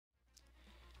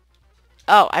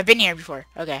Oh, I've been here before.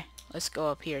 Okay. Let's go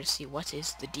up here to see what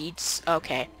is the deets.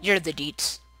 Okay, you're the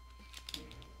deets.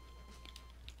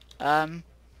 Don't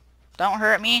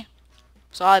hurt me.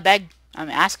 That's all I beg. I'm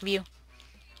asking of you.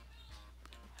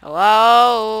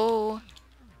 Hello?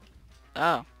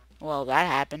 Oh, well, that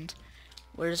happened.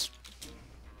 Where's...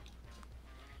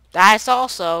 That's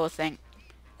also a thing.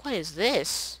 What is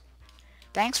this?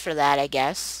 Thanks for that, I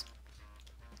guess.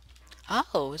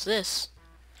 Oh, is this?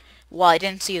 Well, I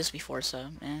didn't see this before, so,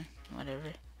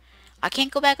 whatever. I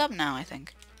can't go back up now, I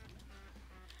think.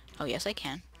 Oh, yes, I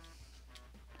can.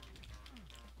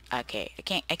 Okay,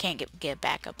 I can't get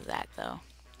back up that, though.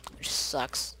 Which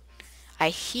sucks. I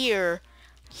hear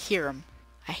him.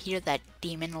 I hear that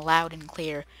demon loud and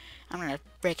clear. I'm gonna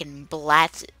frickin'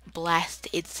 blast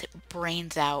its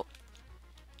brains out.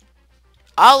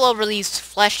 All over these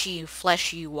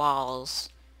fleshy walls.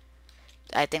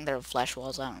 I think they're flesh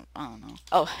walls. I don't know.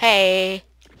 Oh, hey.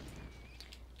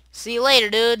 See you later,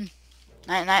 dude.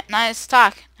 Nice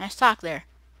talk. Nice talk there.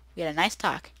 We had a nice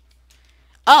talk.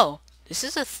 Oh, this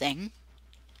is a thing.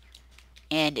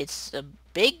 And it's a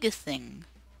big thing.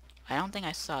 I don't think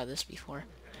I saw this before.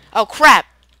 Oh, crap.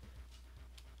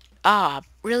 Ah,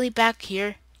 really back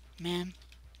here, man?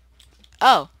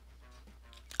 Oh.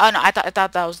 Oh, no, I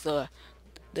thought that was the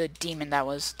demon that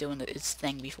was doing its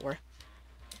thing before.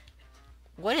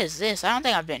 What is this? I don't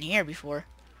think I've been here before.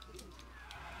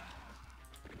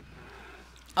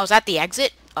 Oh, is that the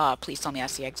exit? Oh, please tell me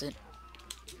that's the exit.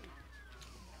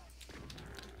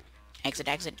 Exit,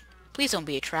 exit. Please don't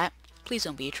be a trap. Please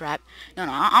don't be a trap. No,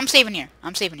 I'm saving here.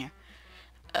 I'm saving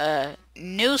here.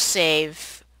 New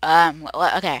save.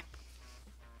 Okay.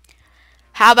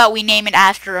 How about we name it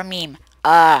after a meme?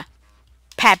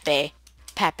 Pepe.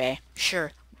 Pepe.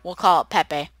 Sure. We'll call it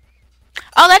Pepe.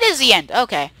 Oh, that is the end.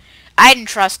 Okay. I didn't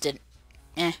trust it.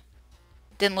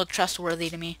 Didn't look trustworthy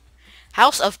to me.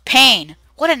 House of Pain.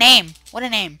 What a name. What a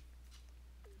name.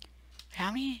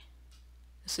 How many?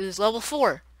 This is level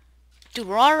 4. Dude,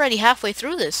 we're already halfway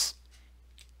through this.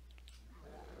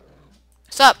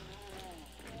 What's up?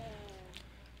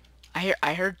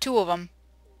 I heard 2 of them.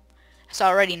 That's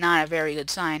already not a very good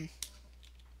sign.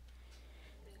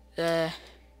 Hello?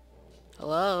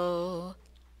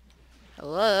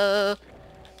 Hello?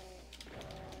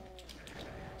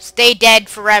 Stay dead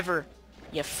forever,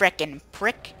 you frickin'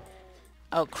 prick.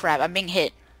 Oh crap, I'm being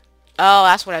hit. Oh,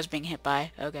 that's what I was being hit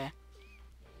by. Okay.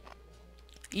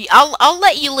 I'll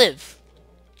let you live.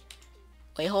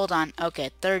 Wait, hold on.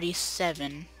 Okay,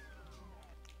 37.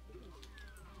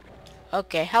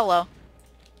 Okay, hello.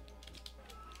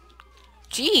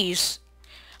 Jeez.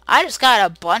 I just got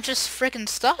a bunch of frickin'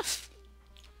 stuff.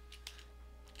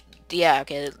 Yeah,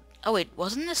 okay. Oh wait,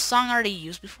 wasn't this song already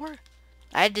used before?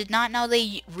 I did not know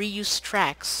they reused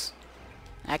tracks.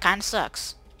 That kinda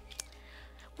sucks.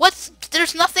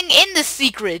 There's nothing in this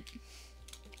secret.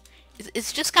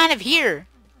 It's just kind of here.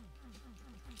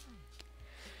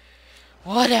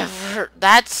 Whatever.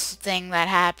 That's the thing that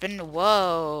happened.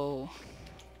 Whoa.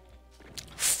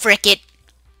 Frick it.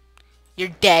 You're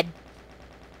dead.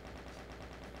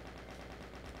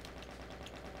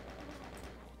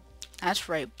 That's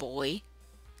right, boy.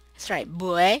 That's right,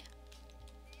 boy.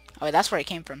 Oh, wait, that's where it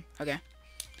came from. Okay.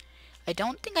 I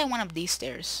don't think I went up these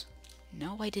stairs.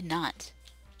 No, I did not.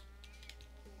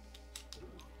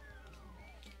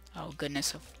 Oh,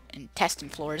 goodness. Intestine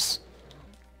floors.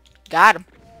 Got him.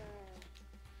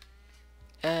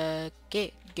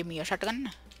 Okay. Give me a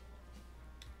shotgun.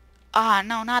 Ah,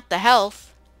 no, not the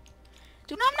health.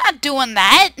 Dude, I'm not doing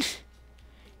that.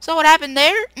 So what happened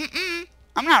there?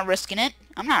 I'm not risking it.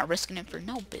 I'm not risking it for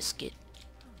no biscuit.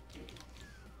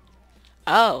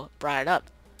 Oh, brought it up.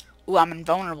 Ooh, I'm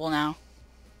invulnerable now.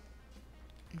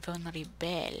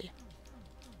 Invulnerable.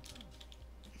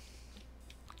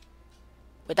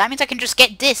 But that means I can just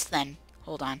get this then.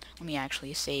 Hold on. Let me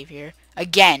actually save here.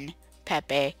 Again,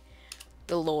 Pepe.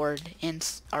 The Lord and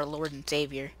our Lord and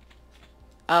Savior.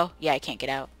 Oh, yeah, I can't get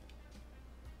out.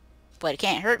 But it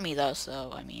can't hurt me though,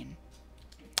 so I mean.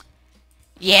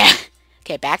 Yeah.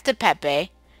 Okay, back to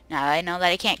Pepe. Now I know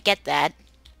that I can't get that.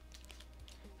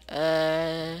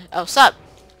 Oh, sup?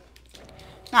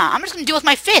 Nah, I'm just gonna deal with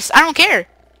my fist. I don't care.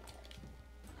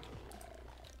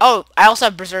 Oh, I also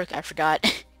have Berserk. I forgot.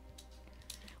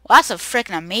 Well, that's a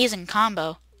freaking amazing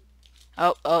combo.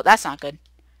 Oh, that's not good.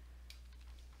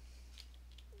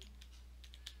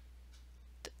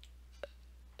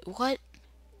 What?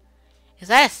 Is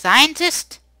that a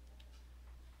scientist?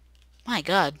 My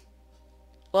god.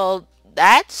 Well,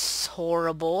 that's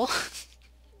horrible.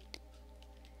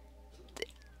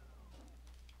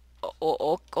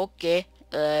 Okay.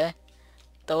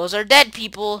 Those are dead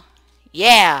people.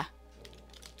 Yeah.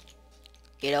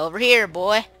 Get over here,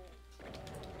 boy.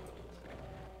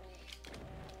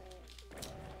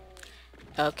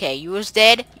 Okay, you was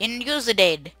dead, and you's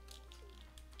dead.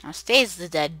 Now stays the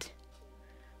dead.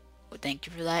 Well, thank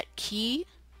you for that key.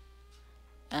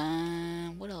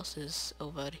 What else is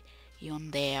over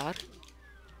on there?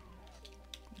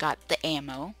 Got the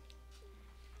ammo.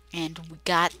 And we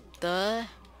got the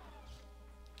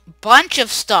bunch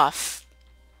of stuff.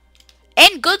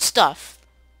 And good stuff.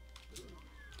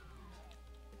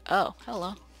 Oh,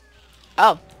 hello.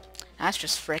 Oh, that's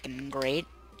just freaking great.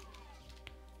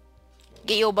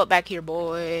 Get your butt back here,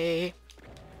 boy.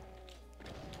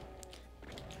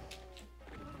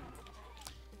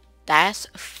 That's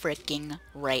freaking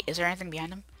right. Is there anything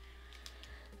behind him?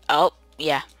 Oh,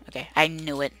 yeah. Okay, I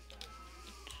knew it.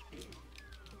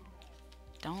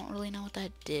 Don't really know what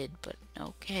that did, but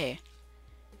okay.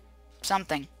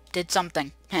 Something. Did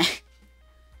something.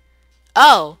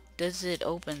 Oh! Does it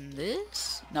open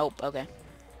this? Nope, okay.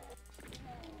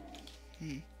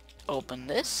 Open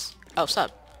this? Oh,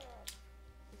 sup?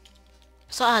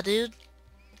 Saw, dude.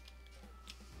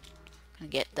 Gonna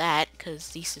get that,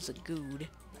 cause this is a good.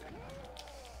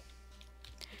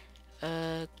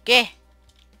 Okay.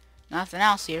 Nothing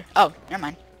else here. Oh, never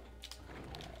mind.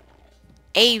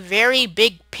 A very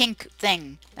big pink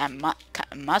thing that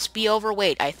must be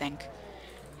overweight, I think.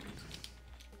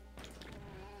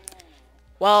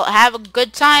 Well, have a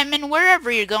good time in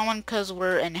wherever you're going, cause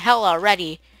we're in hell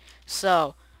already.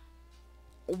 So,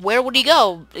 where would he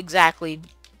go exactly?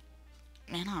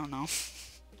 Man, I don't know.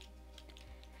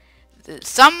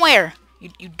 Somewhere.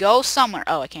 You'd go somewhere.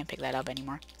 Oh, I can't pick that up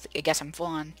anymore. I guess I'm full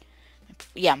on.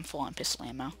 Yeah, I'm full on pistol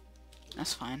ammo.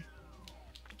 That's fine.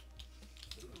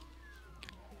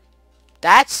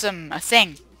 That's a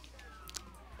thing.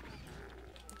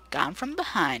 Got him from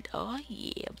behind. Oh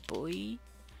yeah, boy.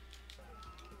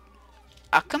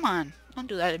 Oh, come on. Don't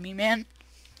do that to me, man.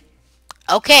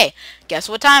 Okay, guess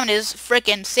what time it is?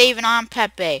 Frickin' saving on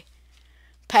Pepe.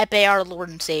 Pepe, our Lord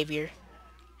and Savior.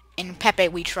 In Pepe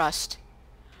we trust.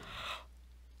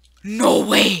 No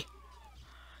way!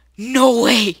 No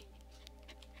way!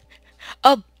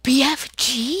 A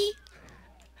BFG?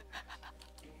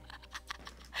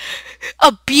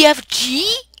 A BFG?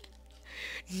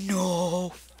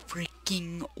 No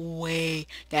freaking way.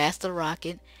 That's the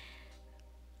rocket.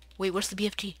 Wait, where's the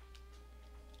BFG?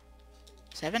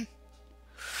 7?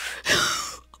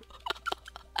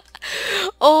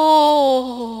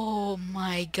 Oh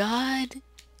my god.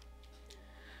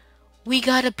 We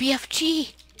got a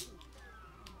BFG.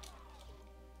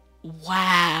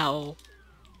 Wow.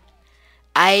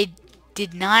 I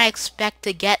did not expect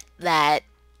to get that.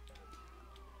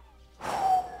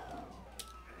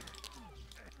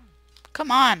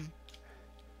 Come on.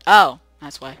 Oh,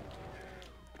 that's why.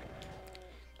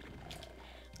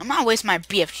 I'm not wasting my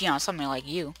BFG on something like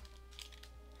you.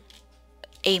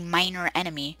 A minor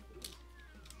enemy.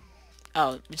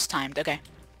 Oh, it's timed. Okay.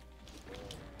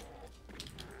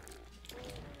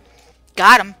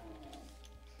 Got him.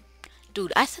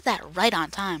 Dude, I said that right on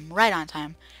time. Right on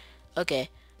time. Okay.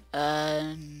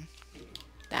 That's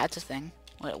a thing.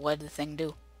 What did the thing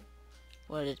do?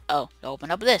 Oh,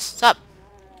 open up this. What's up?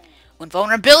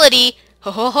 Invulnerability.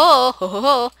 Ho ho ho ho ho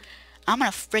ho. I'm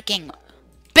gonna freaking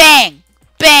bang,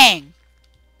 bang.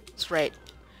 That's right.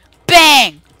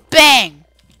 Bang, bang.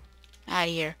 Out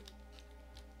of here.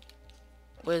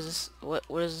 What is this? What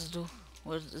is this?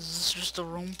 Is this just a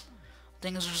room? I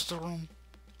think it's just a room.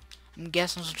 I'm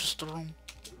guessing it's just a room.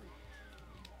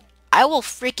 I will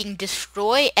freaking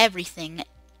destroy everything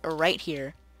right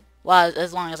here. Well,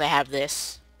 as long as I have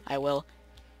this, I will.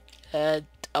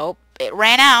 Oh, it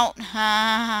ran out.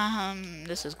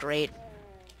 This is great.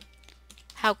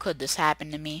 How could this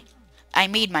happen to me? I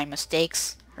made my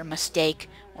mistakes, or mistake,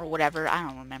 or whatever. I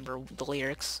don't remember the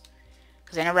lyrics,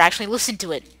 because I never actually listened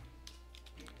to it.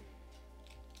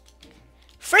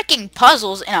 Freaking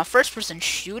puzzles in a first-person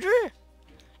shooter?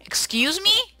 Excuse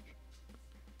me?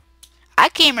 I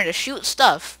came here to shoot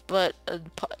stuff, but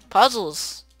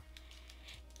puzzles...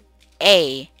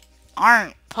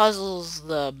 aren't puzzles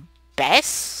the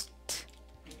best?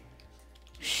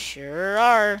 Sure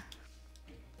are.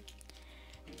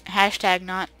 Hashtag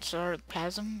not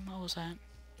sarcasm? What was that?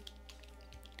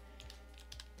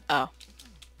 Oh.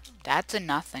 That's a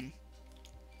nothing.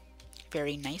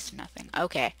 Very nice nothing.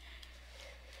 Okay.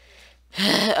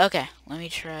 Okay, let me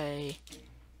try...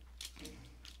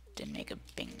 Didn't make a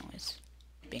bing noise.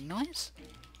 Bing noise?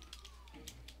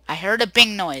 I heard a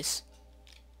bing noise.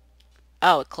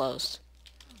 Oh, it closed.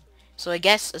 So I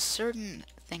guess a certain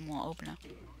thing will open up.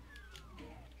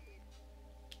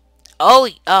 Oh,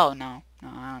 no. No,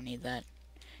 I don't need that.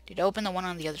 Did it open the one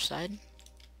on the other side?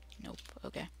 Nope.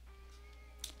 Okay.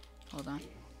 Hold on.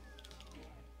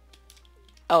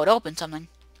 Oh, it opened something.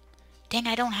 Dang,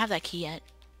 I don't have that key yet.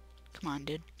 Come on,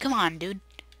 dude. Come on, dude.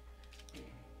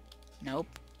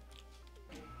 Nope.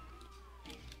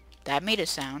 That made a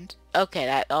sound. Okay,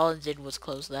 that all it did was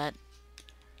close that.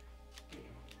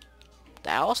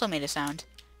 That also made a sound.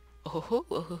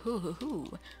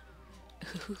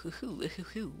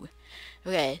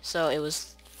 Okay, so it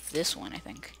was this one, I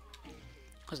think.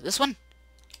 Was it this one?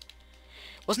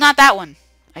 Was not that one,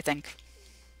 I think.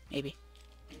 Maybe.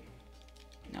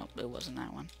 Nope, it wasn't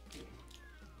that one.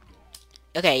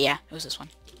 Okay, yeah, it was this one.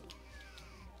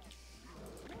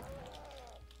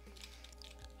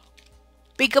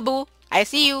 Peekaboo, I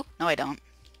see you. No, I don't.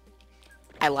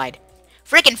 I lied.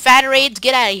 Frickin' Fatarades,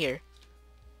 get out of here.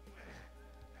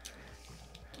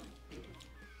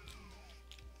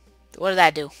 What did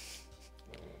that do?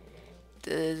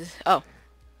 Oh.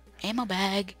 Ammo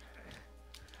bag.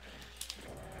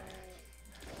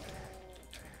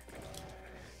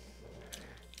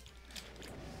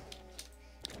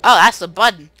 Oh, that's the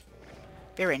button.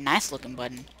 Very nice looking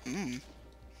button.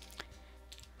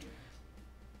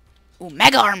 Ooh,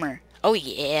 mega armor. Oh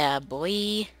yeah,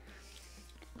 boy.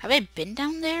 Have I been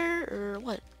down there or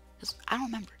what? 'Cause I don't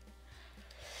remember.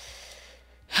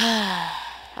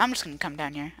 I'm just gonna come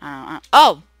down here.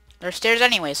 Oh, there's stairs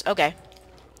anyways. Okay.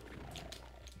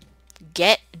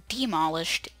 Get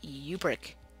demolished, you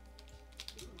prick.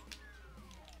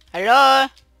 Hello?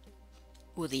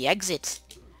 Ooh, the exit.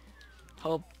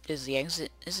 Hope is the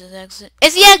exit. Is it the exit?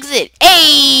 It's the exit!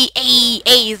 Hey! Hey!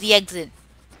 Hey, is the exit.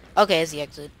 Okay, it's the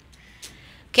exit.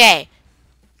 Okay.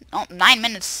 Oh, 9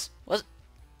 minutes. Why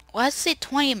does it say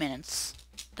 20 minutes?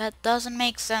 That doesn't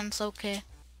make sense, okay.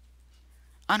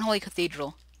 Unholy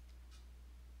Cathedral.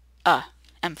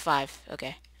 M5.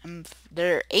 Okay.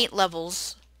 There are 8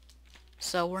 levels,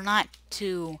 so we're not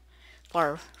too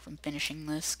far from finishing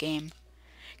this game.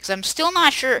 Because I'm still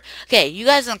not sure. Okay, you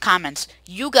guys in the comments,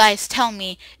 you guys tell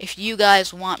me if you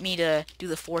guys want me to do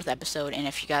the 4th episode, and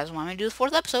if you guys want me to do the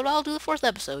 4th episode, I'll do the 4th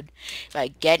episode. If I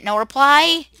get no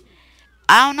reply,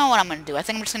 I don't know what I'm going to do. I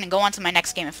think I'm just going to go on to my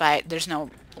next game if there's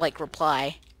no, like,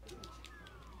 reply.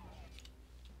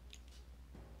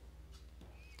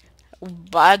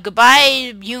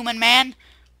 Goodbye, human man.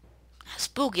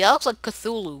 Spooky, that looks like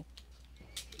Cthulhu.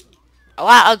 A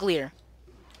lot uglier.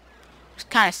 It's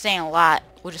kind of saying a lot.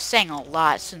 We're just saying a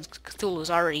lot since Cthulhu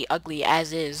is already ugly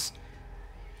as is.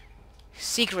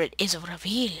 Secret is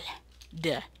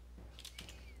revealed.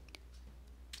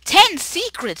 10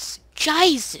 secrets!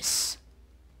 Jesus!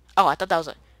 Oh, I thought that was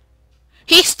a...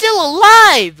 He's still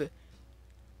alive!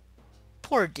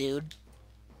 Poor dude.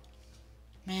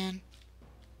 Man.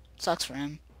 Sucks for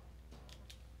him.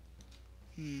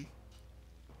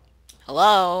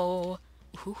 Hello?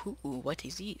 Ooh, what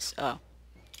is this? Oh.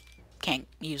 Can't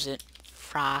use it.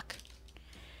 Frock.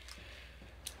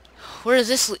 Where does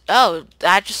this oh,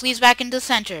 that just leads back into the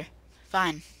center.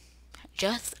 Fine.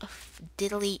 Just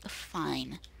diddly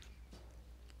fine.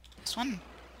 This one?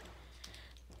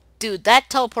 Dude, that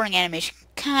teleporting animation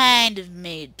kind of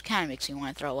makes me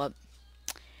want to throw up.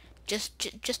 Just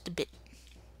a bit.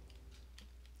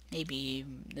 Maybe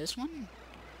this one?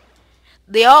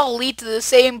 They all lead to the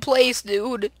same place,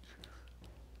 dude.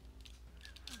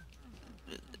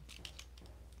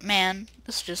 Man,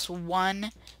 this is just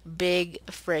one big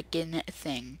frickin'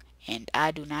 thing. And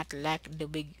I do not like the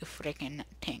big frickin'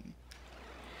 thing.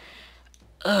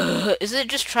 Is it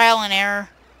just trial and error?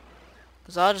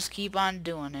 Because I'll just keep on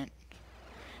doing it.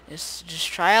 It's just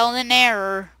trial and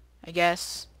error, I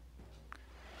guess.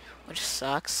 Which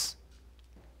sucks.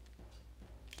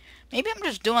 Maybe I'm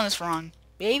just doing this wrong.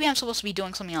 Maybe I'm supposed to be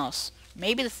doing something else.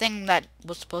 Maybe the thing that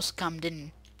was supposed to come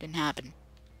didn't happen.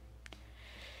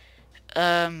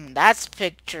 That's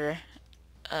picture.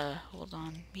 Hold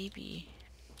on. Maybe.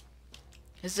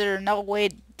 Is there no way?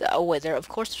 Oh wait, of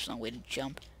course there's no way to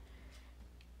jump.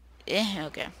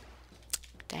 Okay.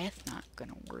 That's not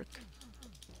gonna work.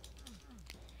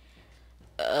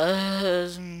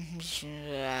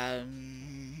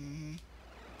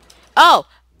 Oh!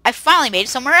 I finally made it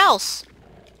somewhere else!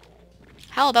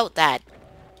 How about that?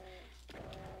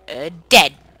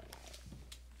 Dead.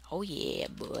 Oh yeah,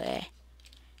 boy.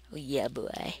 Oh yeah,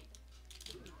 boy.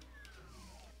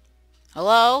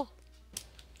 Hello?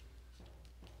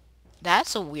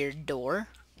 That's a weird door.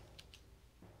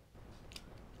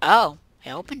 Oh, I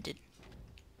opened it.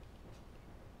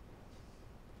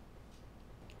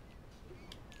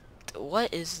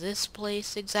 What is this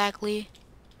place exactly?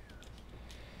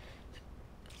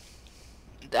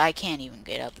 I can't even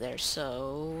get up there,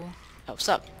 so... Oh, what's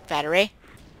up, Fatteray?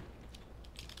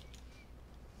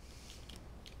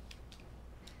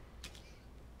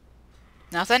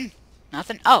 Nothing?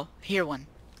 Nothing? Oh, here one.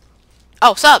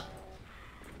 Oh, sup?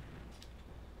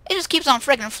 It just keeps on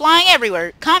friggin' flying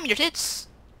everywhere. Calm your tits.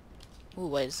 Ooh,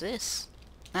 what is this?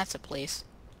 That's a place.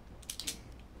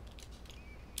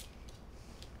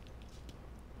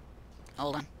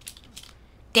 Hold on.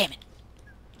 Damn it.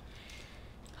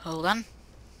 Hold on.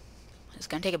 It's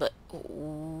gonna take a bit.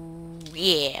 Ooh,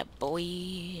 yeah,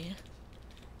 boy.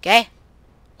 Okay.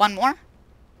 One more.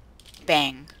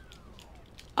 Bang.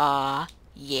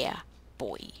 Yeah,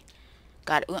 boy.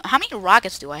 God, how many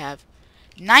rockets do I have?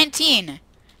 19.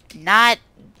 Not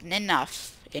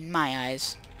enough, in my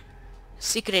eyes.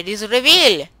 Secret is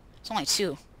revealed. It's only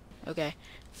 2. Okay.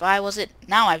 If I was it,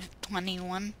 now I have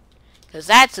 21. Because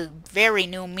that's a very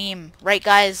new meme. Right,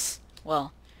 guys?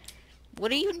 Well,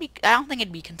 would it even be... I don't think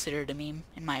it'd be considered a meme,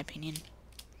 in my opinion.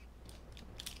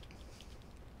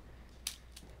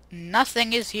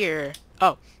 Nothing is here.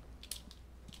 Oh.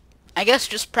 I guess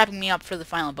just prepping me up for the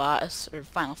final boss, or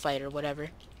final fight, or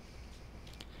whatever.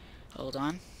 Hold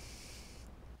on.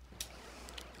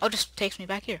 Oh, it just takes me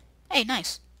back here. Hey,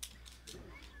 nice.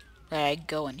 Did I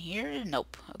go in here?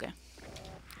 Nope. Okay.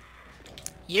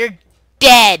 You're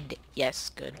dead!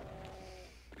 Yes, good.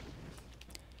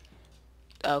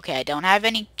 Okay, I don't have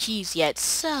any keys yet,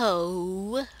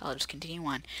 so I'll just continue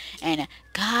on. And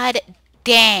god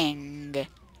dang.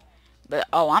 But,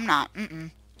 oh, I'm not.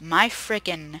 My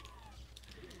frickin'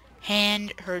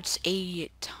 hand hurts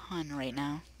a ton right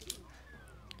now.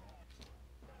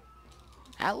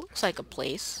 That looks like a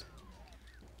place.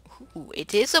 Ooh,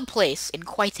 it is a place, and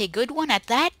quite a good one at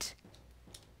that.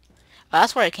 Oh,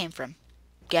 that's where I came from.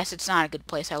 Guess it's not a good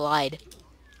place, I lied.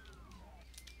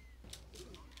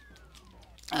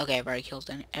 Okay, I've already killed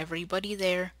everybody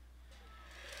there.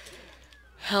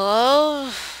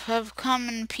 Hello? Have come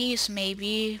in peace,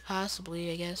 maybe.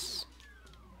 Possibly, I guess.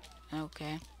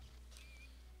 Okay.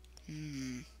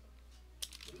 Is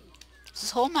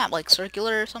this whole map, like,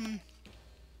 circular or something?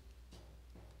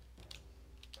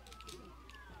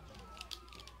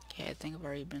 Okay, I think I've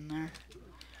already been there.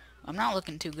 I'm not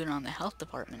looking too good on the health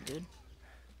department, dude.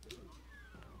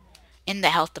 In the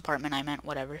health department, I meant,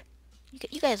 whatever.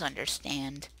 You guys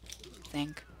understand, I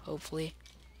think, hopefully.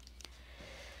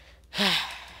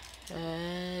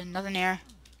 Nothing here.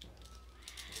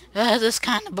 This is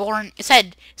kind of boring. It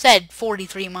said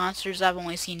 43 monsters. I've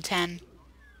only seen 10.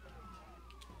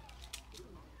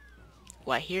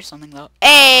 Oh, I hear something though.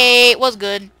 Hey, it was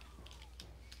good.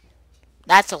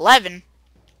 That's 11.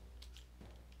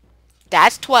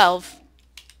 That's 12.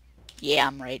 Yeah,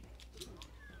 I'm right.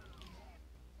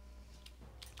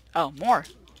 Oh, more.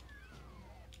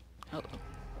 Oh.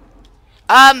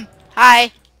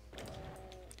 Hi.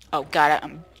 Oh, God,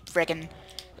 I'm freaking.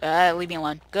 Leave me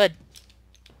alone. Good.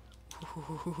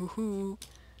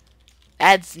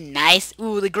 That's nice.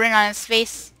 Ooh, the grin on his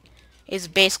face is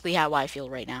basically how I feel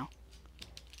right now.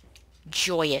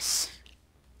 Joyous.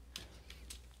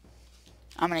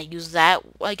 I'm gonna use that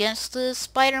against the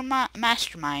Spider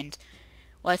Mastermind.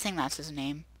 Well, I think that's his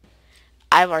name.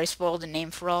 I've already spoiled the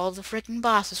name for all the frickin'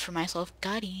 bosses for myself.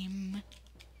 Got him.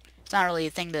 It's not really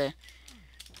a thing to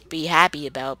be happy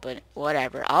about, but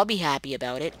whatever. I'll be happy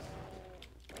about it.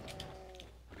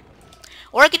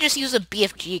 Or I could just use a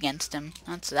BFG against him.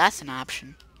 That's an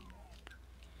option.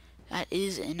 That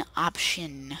is an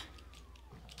option.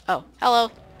 Oh,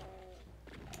 hello.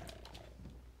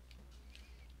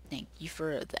 Thank you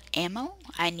for the ammo.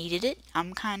 I needed it.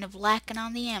 I'm kind of lacking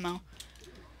on the ammo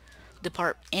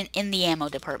in the ammo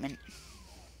department.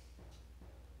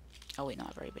 Oh wait, no,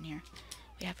 I've already been here.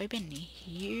 Wait, have I been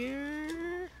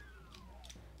here?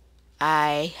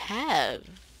 I have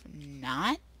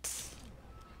not.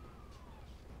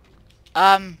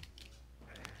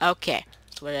 Okay.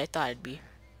 That's what I thought it'd be.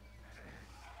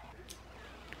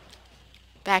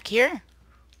 Back here?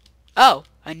 Oh,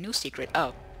 a new secret.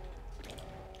 Oh.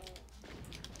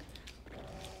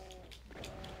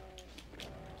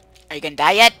 Are you gonna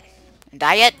die yet?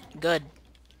 Die yet? Good.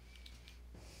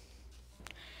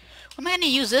 What am I gonna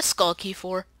use this skull key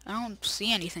for? I don't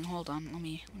see anything. Hold on. Let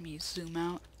me zoom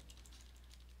out.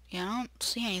 Yeah, I don't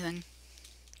see anything.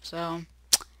 So,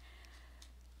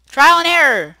 trial and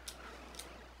error.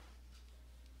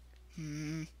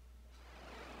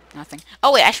 Nothing.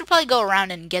 Oh wait, I should probably go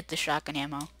around and get the shotgun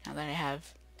ammo now that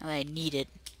I need it.